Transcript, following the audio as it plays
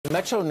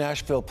Metro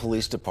Nashville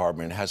Police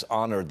Department has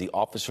honored the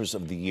Officers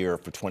of the Year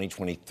for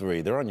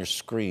 2023. They're on your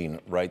screen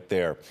right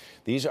there.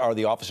 These are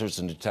the officers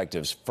and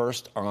detectives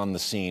first on the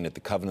scene at the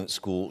Covenant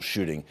School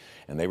shooting,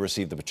 and they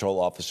received the Patrol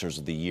Officers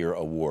of the Year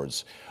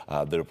awards.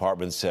 The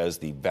department says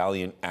the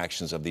valiant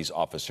actions of these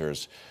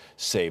officers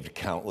saved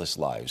countless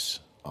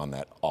lives on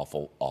that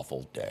awful,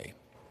 awful day.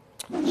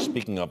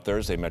 Speaking of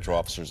Thursday, Metro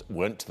officers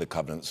went to the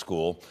Covenant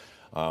School.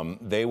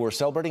 They were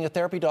celebrating a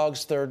therapy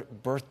dog's third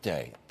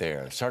birthday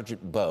there.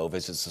 Sergeant Bo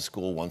visits the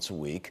school once a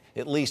week,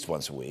 at least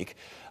once a week.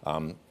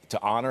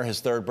 To honor his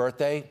third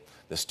birthday,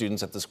 the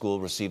students at the school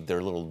received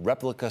their little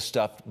replica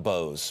stuffed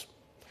Bos.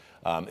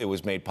 It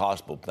was made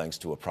possible thanks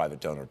to a private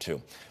donor,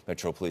 too.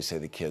 Metro Police say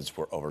the kids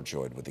were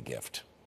overjoyed with the gift.